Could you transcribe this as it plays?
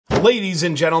Ladies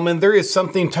and gentlemen, there is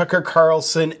something Tucker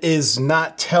Carlson is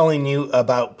not telling you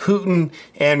about Putin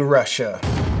and Russia.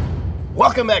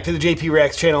 Welcome back to the JP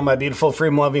Reacts channel, my beautiful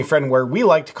freedom-loving friend, where we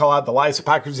like to call out the lies,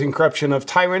 hypocrisy, and corruption of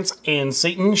tyrants and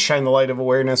Satan, shine the light of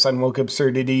awareness on woke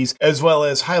absurdities, as well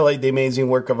as highlight the amazing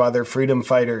work of other freedom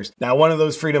fighters. Now, one of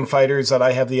those freedom fighters that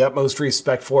I have the utmost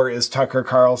respect for is Tucker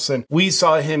Carlson. We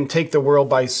saw him take the world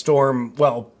by storm,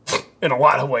 well, in a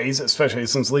lot of ways, especially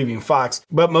since leaving Fox.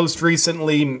 But most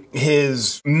recently,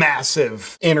 his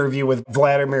massive interview with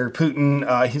Vladimir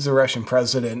Putin. He's a Russian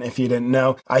president, if you didn't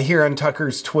know. I hear on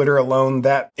Tucker's Twitter alone,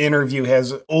 that interview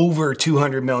has over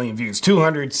 200 million views,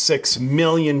 206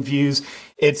 million views.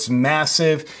 It's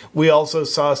massive. We also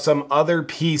saw some other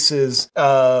pieces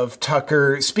of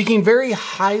Tucker speaking very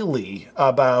highly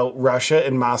about Russia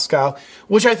and Moscow,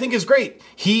 which I think is great.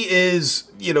 He is,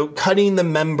 cutting the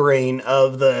membrane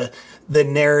of the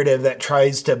narrative that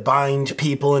tries to bind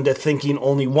people into thinking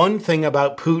only one thing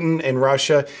about Putin and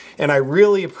Russia. And I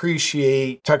really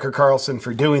appreciate Tucker Carlson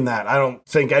for doing that. I don't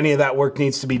think any of that work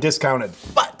needs to be discounted.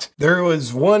 But there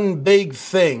was one big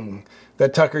thing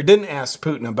that Tucker didn't ask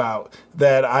Putin about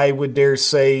that I would dare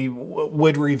say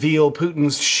would reveal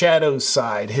Putin's shadow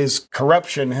side, his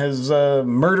corruption, his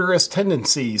murderous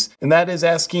tendencies. And that is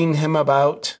asking him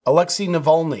about Alexei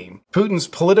Navalny, Putin's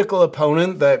political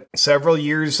opponent that several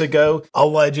years ago,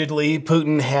 allegedly,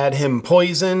 Putin had him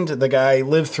poisoned. The guy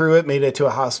lived through it, made it to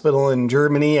a hospital in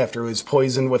Germany after he was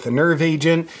poisoned with a nerve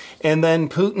agent. And then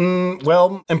Putin,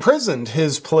 well, imprisoned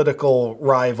his political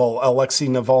rival, Alexei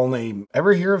Navalny.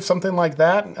 Ever hear of something like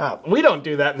that? We don't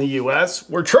do that in the US.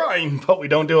 We're trying, but we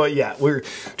don't do it yet. We're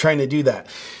trying to do that.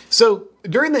 So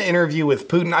during the interview with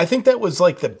Putin, I think that was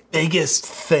like the biggest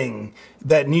thing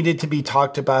that needed to be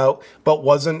talked about, but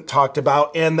wasn't talked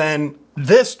about. And then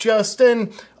this,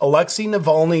 Justin, Alexei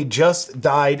Navalny just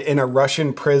died in a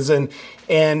Russian prison,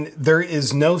 and there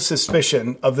is no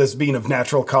suspicion of this being of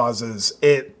natural causes.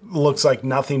 It looks like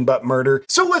nothing but murder.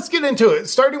 So let's get into it,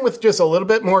 starting with just a little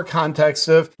bit more context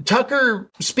of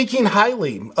Tucker speaking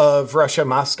highly of Russia,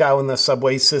 Moscow, and the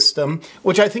subway system,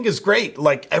 which I think is great.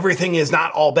 Like, everything is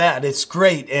not all bad. It's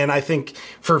great. And I think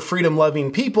for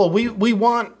freedom-loving people, we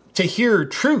want to hear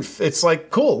truth. It's like,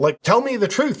 cool, like, tell me the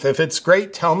truth. If it's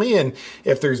great, tell me. And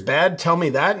if there's bad, tell me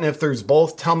that. And if there's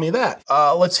both, tell me that.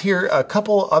 Let's hear a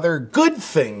couple other good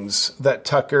things that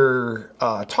Tucker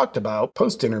talked about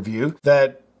post-interview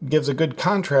that gives a good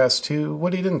contrast to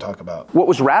what he didn't talk about. What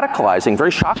was radicalizing, very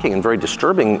shocking and very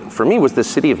disturbing for me was the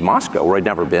city of Moscow, where I'd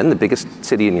never been, the biggest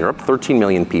city in Europe, 13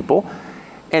 million people.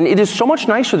 And it is so much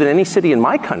nicer than any city in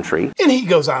my country. And he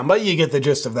goes on, but you get the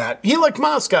gist of that. He liked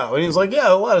Moscow, and he's like, yeah,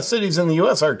 a lot of cities in the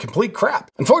US are complete crap.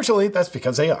 Unfortunately, that's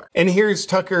because they are. And here's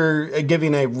Tucker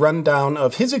giving a rundown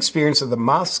of his experience of the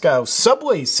Moscow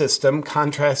subway system,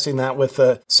 contrasting that with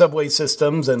the subway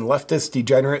systems in leftist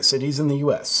degenerate cities in the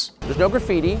US. There's no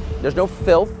graffiti, there's no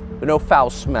filth, there are no foul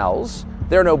smells.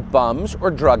 There are no bums or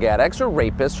drug addicts or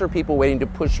rapists or people waiting to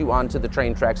push you onto the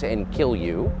train tracks and kill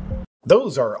you.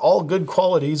 Those are all good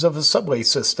qualities of a subway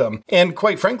system. And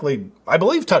quite frankly, I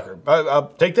believe Tucker. I'll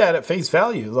take that at face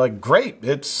value. Like, great,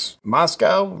 it's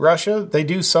Moscow, Russia, they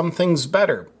do some things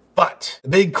better. But the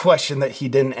big question that he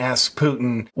didn't ask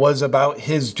Putin was about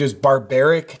his just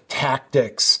barbaric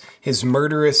tactics, his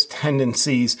murderous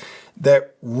tendencies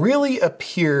that really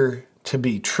appear to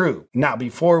be true. Now,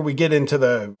 before we get into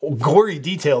the gory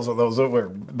details of those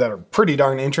that are pretty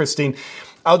darn interesting,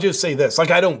 I'll just say this, like,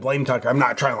 I don't blame Tucker. I'm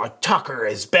not trying to like, Tucker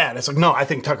is bad. It's like, no, I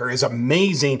think Tucker is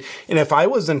amazing. And if I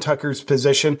was in Tucker's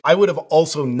position, I would have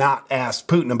also not asked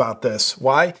Putin about this.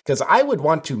 Why? Because I would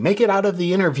want to make it out of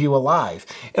the interview alive.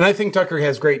 And I think Tucker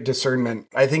has great discernment.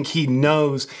 I think he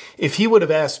knows if he would have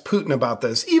asked Putin about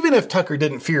this, even if Tucker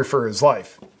didn't fear for his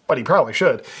life, but he probably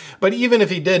should. But even if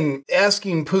he didn't,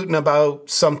 asking Putin about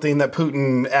something that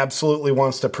Putin absolutely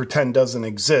wants to pretend doesn't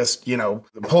exist, the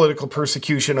political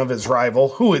persecution of his rival,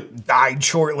 who died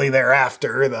shortly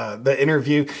thereafter, the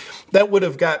interview, that would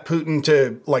have got Putin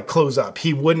to like close up.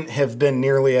 He wouldn't have been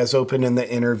nearly as open in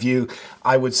the interview,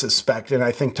 I would suspect. And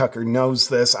I think Tucker knows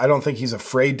this. I don't think he's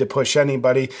afraid to push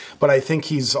anybody, but I think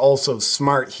he's also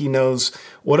smart. He knows,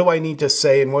 what do I need to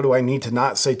say and what do I need to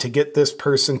not say to get this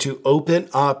person to open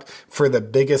up for the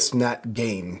biggest net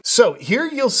gain? So here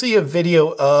you'll see a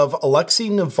video of Alexei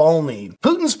Navalny,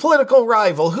 Putin's political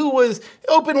rival, who was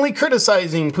openly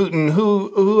criticizing Putin,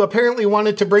 who apparently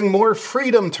wanted to bring more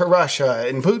freedom to Russia.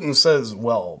 And Putin says,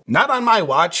 well, not on my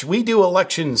watch. We do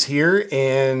elections here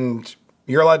and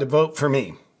you're allowed to vote for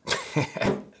me.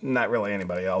 Not really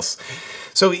anybody else.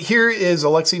 So here is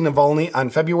Alexei Navalny on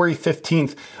February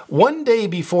 15th, one day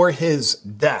before his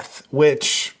death,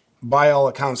 which by all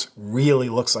accounts, really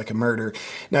looks like a murder.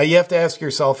 Now, you have to ask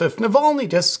yourself, if Navalny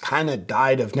just kind of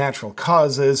died of natural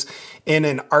causes in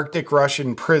an Arctic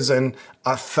Russian prison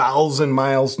 1,000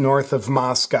 miles north of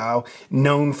Moscow,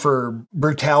 known for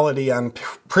brutality on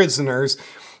prisoners,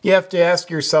 you have to ask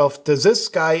yourself, does this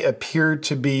guy appear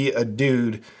to be a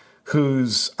dude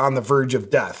who's on the verge of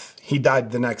death? He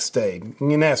died the next day. You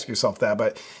can ask yourself that,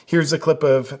 but here's a clip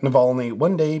of Navalny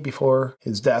one day before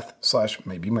his death /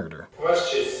 maybe murder.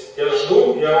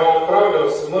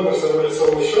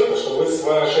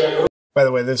 By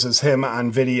the way, this is him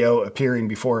on video appearing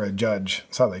before a judge.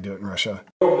 That's how they do it in Russia.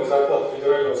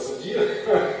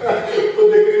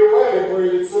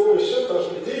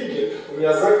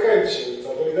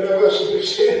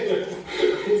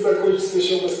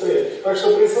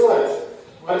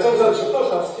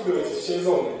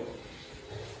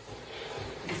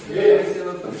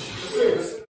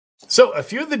 So a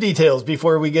few of the details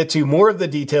before we get to more of the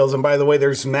details. And by the way,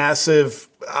 there's massive,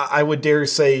 I would dare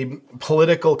say,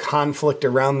 political conflict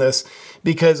around this,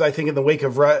 because I think in the wake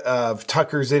of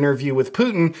Tucker's interview with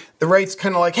Putin, the right's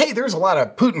kind of like, hey, there's a lot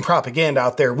of Putin propaganda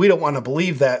out there. We don't want to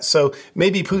believe that. So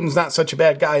maybe Putin's not such a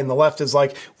bad guy. And the left is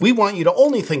like, we want you to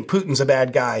only think Putin's a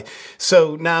bad guy.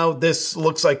 So now this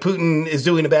looks like Putin is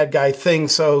doing a bad guy thing.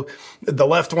 So the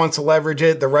left wants to leverage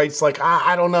it. The right's like,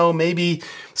 I don't know, maybe.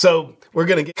 So we're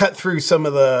going to cut through some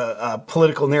of the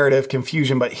political narrative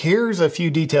confusion, but here's a few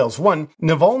details. One,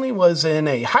 Navalny was in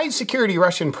a high-security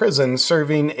Russian prison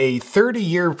serving a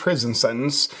 30-year prison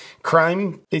sentence,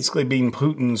 crime basically being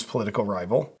Putin's political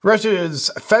rival. Russia's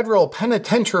Federal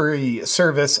Penitentiary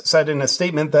Service said in a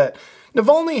statement that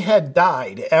Navalny had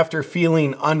died after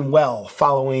feeling unwell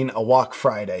following a walk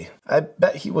Friday. I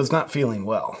bet he was not feeling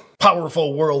well.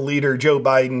 Powerful world leader Joe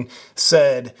Biden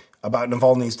said about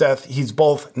Navalny's death, he's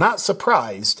both not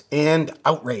surprised and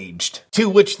outraged. To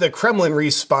which the Kremlin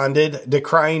responded,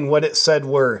 decrying what it said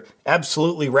were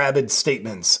absolutely rabid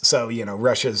statements. So, you know,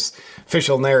 Russia's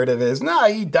official narrative is, nah,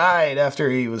 he died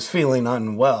after he was feeling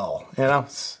unwell. You know,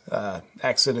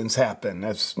 accidents happen.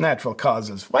 That's natural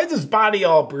causes. Why is his body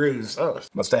all bruised? Oh,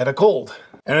 must have had a cold.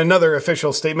 And another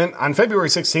official statement, on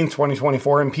February 16,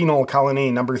 2024, in penal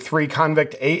colony number 3,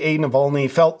 convict A.A.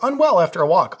 Navalny felt unwell after a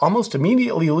walk, almost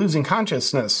immediately losing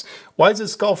consciousness. Why is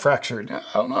his skull fractured? I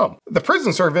don't know. The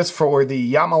prison service for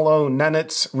the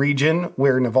Yamalo-Nenets region,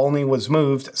 where Navalny was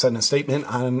moved, sent a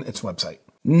statement on its website.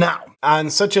 Now, on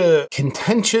such a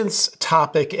contentious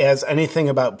topic as anything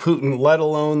about Putin, let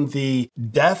alone the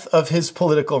death of his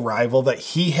political rival that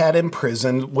he had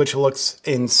imprisoned, which looks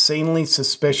insanely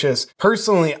suspicious.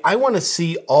 Personally, I want to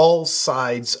see all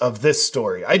sides of this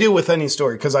story. I do with any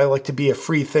story because I like to be a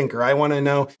free thinker. I want to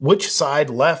know which side,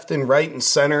 left and right and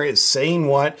center, is saying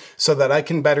what so that I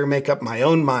can better make up my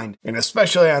own mind. And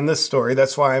especially on this story,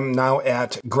 that's why I'm now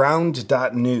at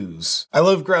ground.news. I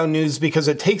love Ground News because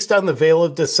it takes down the veil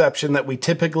of deception that we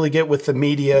typically get with the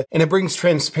media, and it brings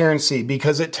transparency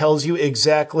because it tells you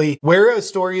exactly where a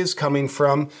story is coming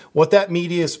from, what that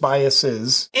media's bias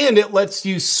is, and it lets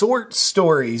you sort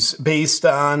stories based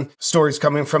on stories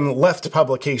coming from left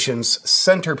publications,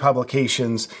 center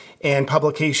publications, and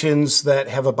publications that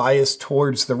have a bias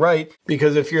towards the right.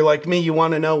 Because if you're like me, you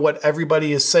want to know what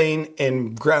everybody is saying,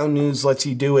 and Ground News lets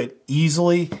you do it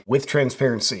easily with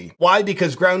transparency. Why?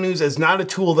 Because Ground News is not a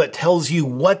tool that tells you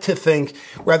what to think.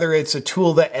 Rather, it's a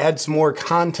tool that adds more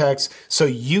context so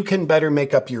you can better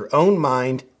make up your own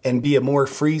mind and be a more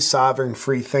free, sovereign,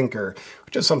 free thinker,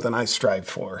 which is something I strive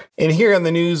for. And here on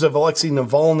the news of Alexei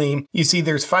Navalny, you see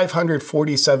there's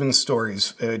 547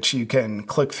 stories, which you can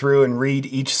click through and read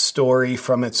each story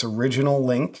from its original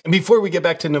link. And before we get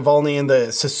back to Navalny and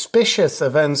the suspicious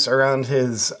events around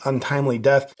his untimely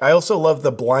death, I also love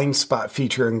the blind spot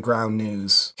feature in Ground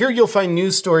News. Here you'll find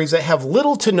news stories that have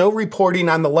little to no reporting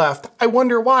on the left. I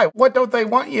wonder why. What don't they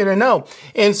want you to know?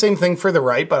 And same thing for the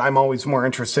right, but I'm always more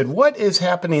interested. What is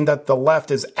happening that the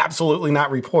left is absolutely not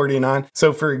reporting on?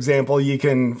 So for example, you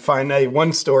can find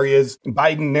one story is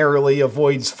Biden narrowly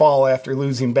avoids fall after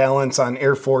losing balance on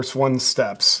Air Force One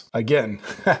steps. Again,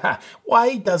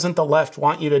 why doesn't the left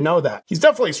want you to know that? He's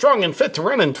definitely strong and fit to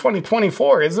run in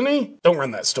 2024, isn't he? Don't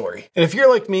run that story. And if you're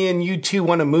like me and you too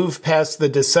want to move past the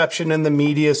deception in the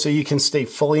media so you can stay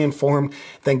fully informed,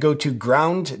 then go to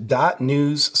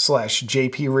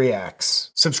ground.news/JPReacts.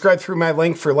 Subscribe through my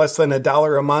link for less than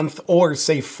 $1 a month or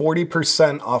save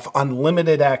 40% off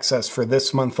unlimited access for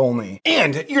this month only.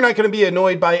 And you're not going to be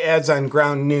annoyed by ads on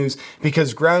Ground News,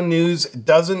 because Ground News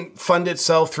doesn't fund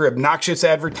itself through obnoxious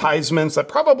advertisements that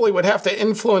probably would have to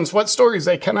influence what stories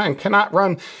they can and cannot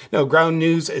run. No, Ground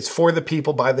News is for the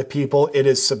people, by the people. It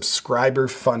is subscriber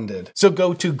funded. So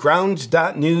go to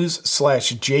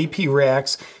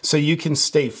ground.news/JPReacts so you can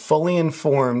stay fully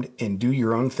informed and do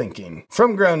your own thinking.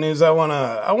 From Ground News, I want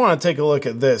to take a look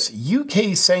at this.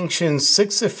 UK sanctions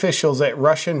 6 officials at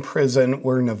Russian prison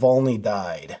where Navalny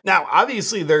died. Now,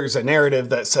 obviously there's a narrative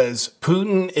that says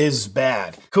Putin is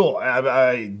bad. Cool,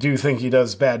 I do think he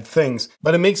does bad things,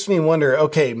 but it makes me wonder,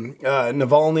 okay,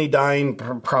 Navalny dying,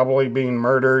 probably being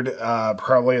murdered,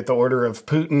 probably at the order of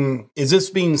Putin. Is this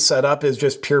being set up as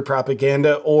just pure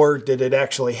propaganda, or did it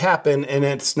actually happen and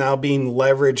it's now being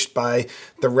leveraged by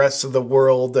the rest of the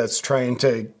world that's trying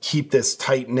to keep this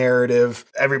tight narrative,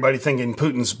 everybody thinking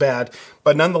Putin's bad?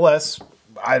 But nonetheless,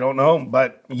 I don't know,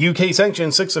 but UK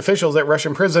sanctioned 6 officials at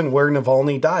Russian prison where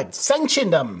Navalny died.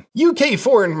 Sanctioned them! UK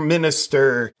Foreign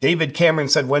Minister David Cameron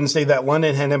said Wednesday that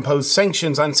London had imposed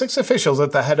sanctions on 6 officials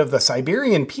at the head of the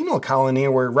Siberian penal colony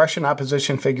where Russian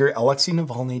opposition figure Alexei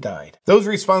Navalny died. Those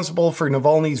responsible for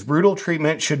Navalny's brutal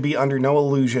treatment should be under no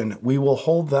illusion. We will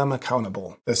hold them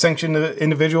accountable. The sanctioned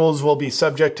individuals will be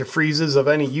subject to freezes of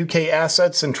any UK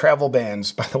assets and travel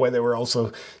bans. By the way, they were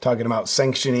also talking about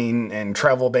sanctioning and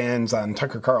travel bans on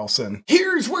Tucker Carlson.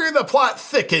 Here's where the plot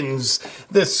thickens.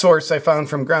 This source I found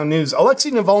from Ground News.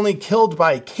 Alexei Navalny killed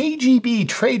by KGB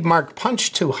trademark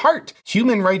punch to heart,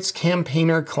 human rights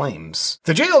campaigner claims.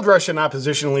 The jailed Russian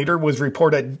opposition leader was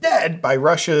reported dead by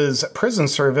Russia's prison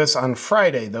service on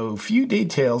Friday, though few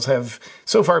details have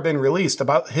so far been released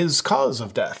about his cause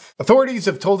of death. Authorities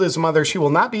have told his mother she will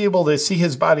not be able to see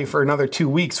his body for another 2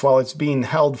 weeks while it's being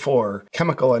held for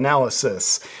chemical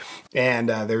analysis. And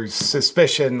there's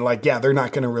suspicion, like, yeah, they're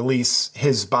not going to release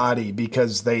his body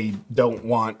because they don't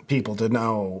want people to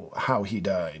know how he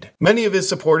died. Many of his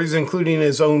supporters, including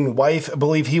his own wife,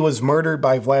 believe he was murdered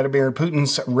by Vladimir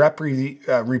Putin's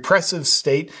repressive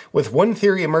state, with one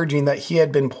theory emerging that he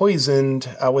had been poisoned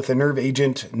with a nerve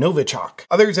agent Novichok.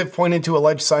 Others have pointed to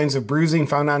alleged signs of bruising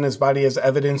found on his body as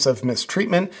evidence of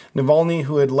mistreatment. Navalny,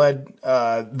 who had led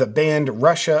the banned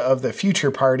Russia of the Future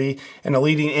Party and a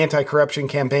leading anti-corruption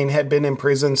campaign, had been in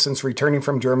prison since returning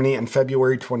from Germany in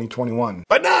February 2021.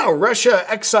 But now,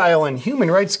 Russia exile and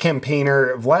human rights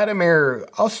campaigner Vladimir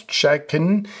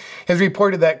Oschkin has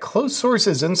reported that close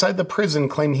sources inside the prison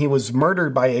claim he was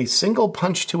murdered by a single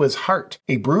punch to his heart,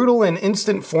 a brutal and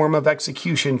instant form of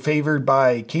execution favored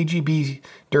by KGB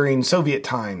during Soviet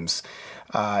times.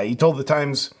 He told the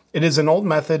Times, "It is an old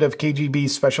method of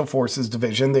KGB's Special Forces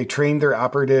Division. They trained their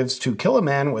operatives to kill a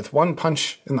man with one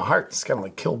punch in the heart." It's kind of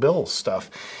like Kill Bill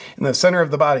stuff. In the center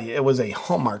of the body, it was a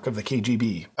hallmark of the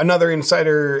KGB. Another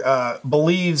insider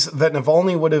believes that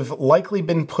Navalny would have likely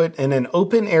been put in an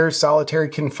open-air solitary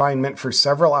confinement for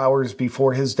several hours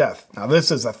before his death. Now,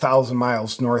 this is 1,000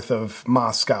 miles north of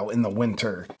Moscow in the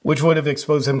winter, which would have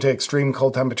exposed him to extreme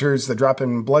cold temperatures. The drop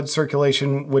in blood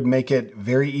circulation would make it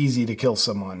very easy to kill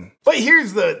someone. But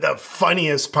here's the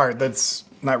funniest part that's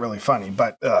not really funny,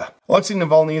 but Alexei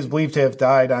Navalny is believed to have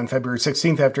died on February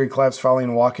 16th after he collapsed following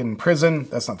a walk in prison.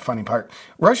 That's not the funny part.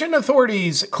 Russian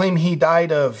authorities claim he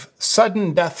died of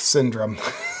sudden death syndrome.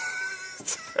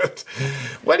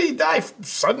 What did he die from?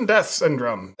 Sudden death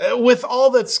syndrome. With all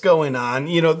that's going on,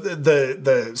 you know,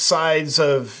 the sides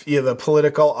of the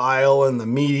political aisle and the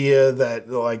media that,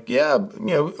 like, yeah,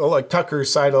 you know, like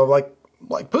Tucker's side of like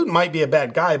Putin might be a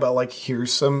bad guy, but like,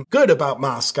 here's some good about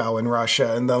Moscow and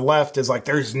Russia. And the left is like,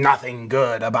 there's nothing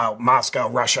good about Moscow,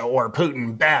 Russia, or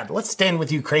Putin. Bad. Let's stand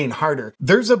with Ukraine harder.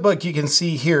 There's a book you can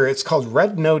see here. It's called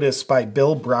Red Notice by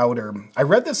Bill Browder. I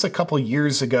read this a couple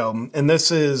years ago, and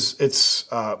it's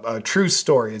a true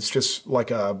story. It's just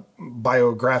like a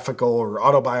biographical or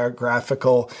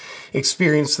autobiographical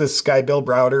experience. This guy, Bill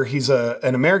Browder, he's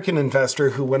an American investor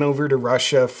who went over to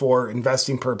Russia for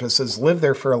investing purposes, lived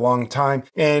there for a long time.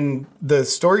 And the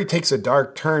story takes a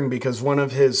dark turn because one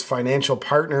of his financial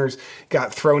partners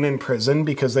got thrown in prison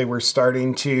because they were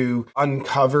starting to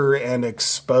uncover and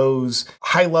expose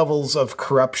high levels of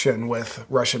corruption with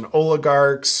Russian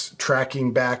oligarchs,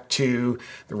 tracking back to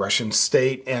the Russian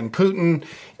state and Putin.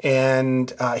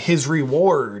 And his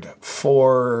reward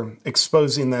for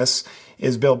exposing this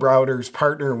is Bill Browder's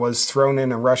partner was thrown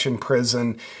in a Russian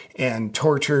prison and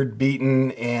tortured,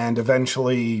 beaten, and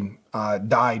eventually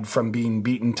died from being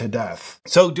beaten to death.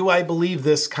 So do I believe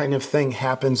this kind of thing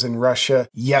happens in Russia?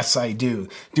 Yes, I do.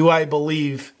 Do I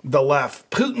believe the left?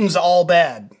 Putin's all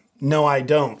bad. No, I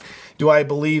don't. Do I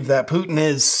believe that Putin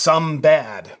is some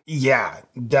bad? Yeah,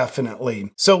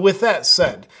 definitely. So with that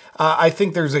said, I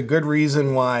think there's a good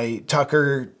reason why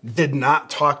Tucker did not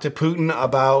talk to Putin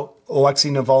about Alexei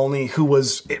Navalny, who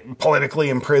was politically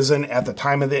in prison at the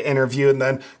time of the interview and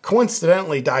then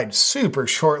coincidentally died super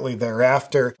shortly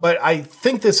thereafter. But I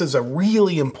think this is a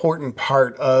really important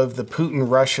part of the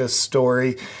Putin-Russia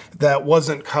story that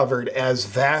wasn't covered as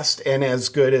vast and as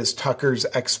good as Tucker's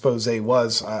expose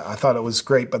was. I thought it was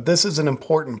great, but this is an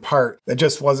important part that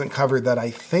just wasn't covered that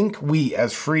I think we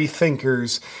as free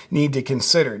thinkers need to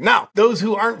consider. Now, those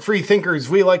who aren't free thinkers,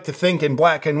 we like to think in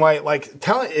black and white, like,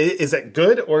 is it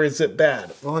good or is it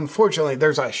bad? Well, unfortunately,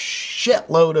 there's a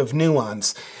shitload of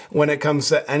nuance when it comes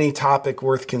to any topic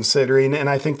worth considering, and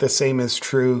I think the same is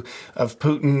true of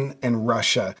Putin and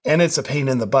Russia. And it's a pain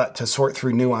in the butt to sort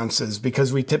through nuances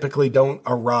because we typically don't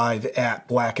arrive at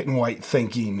black and white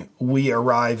thinking. We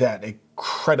arrive at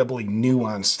incredibly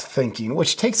nuanced thinking,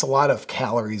 which takes a lot of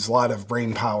calories, a lot of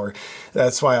brain power.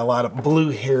 That's why a lot of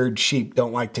blue-haired sheep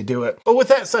don't like to do it. But with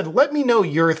that said, let me know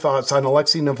your thoughts on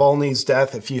Alexei Navalny's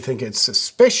death. If you think it's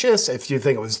suspicious, if you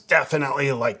think it was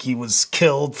definitely like he was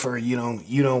killed for, you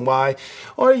know why,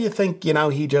 or you think,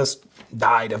 he just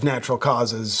died of natural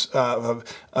causes, of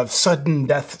sudden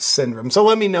death syndrome. So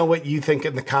let me know what you think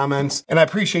in the comments. And I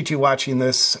appreciate you watching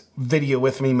this video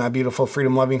with me, my beautiful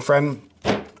freedom-loving friend.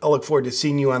 I look forward to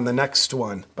seeing you on the next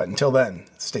one. But until then,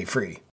 stay free.